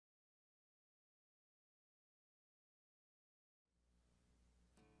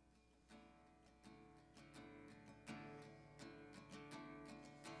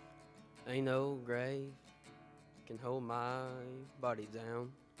Ain't no grave can hold my body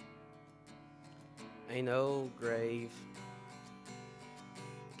down. Ain't no grave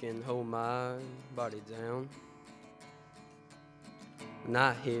can hold my body down. When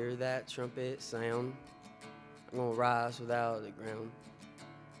I hear that trumpet sound, I'm gonna rise without the ground.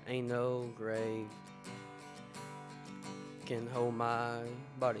 Ain't no grave can hold my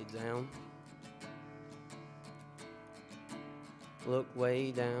body down. Look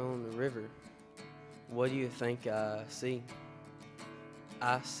way down the river, what do you think I see?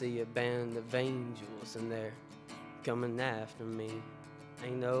 I see a band of angels in there coming after me.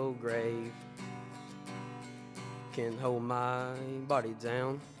 Ain't no grave can hold my body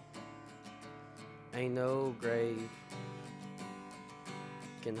down. Ain't no grave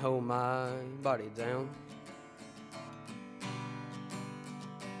can hold my body down.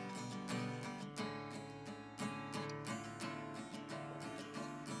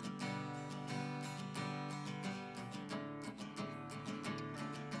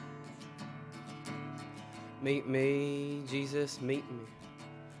 Meet me, Jesus, meet me.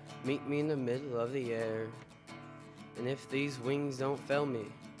 Meet me in the middle of the air. And if these wings don't fail me,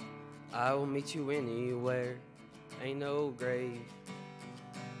 I will meet you anywhere. Ain't no grave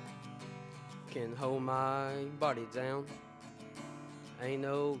can hold my body down. Ain't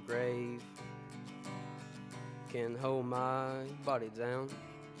no grave can hold my body down.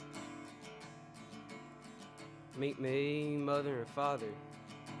 Meet me, mother and father.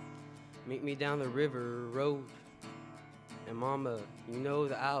 Meet me down the river road. And mama, you know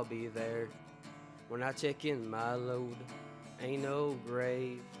that I'll be there when I check in my load. Ain't no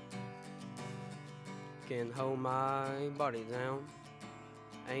grave can hold my body down.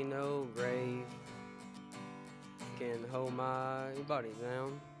 Ain't no grave can hold my body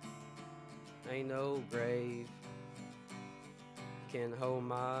down. Ain't no grave can hold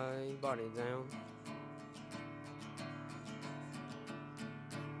my body down.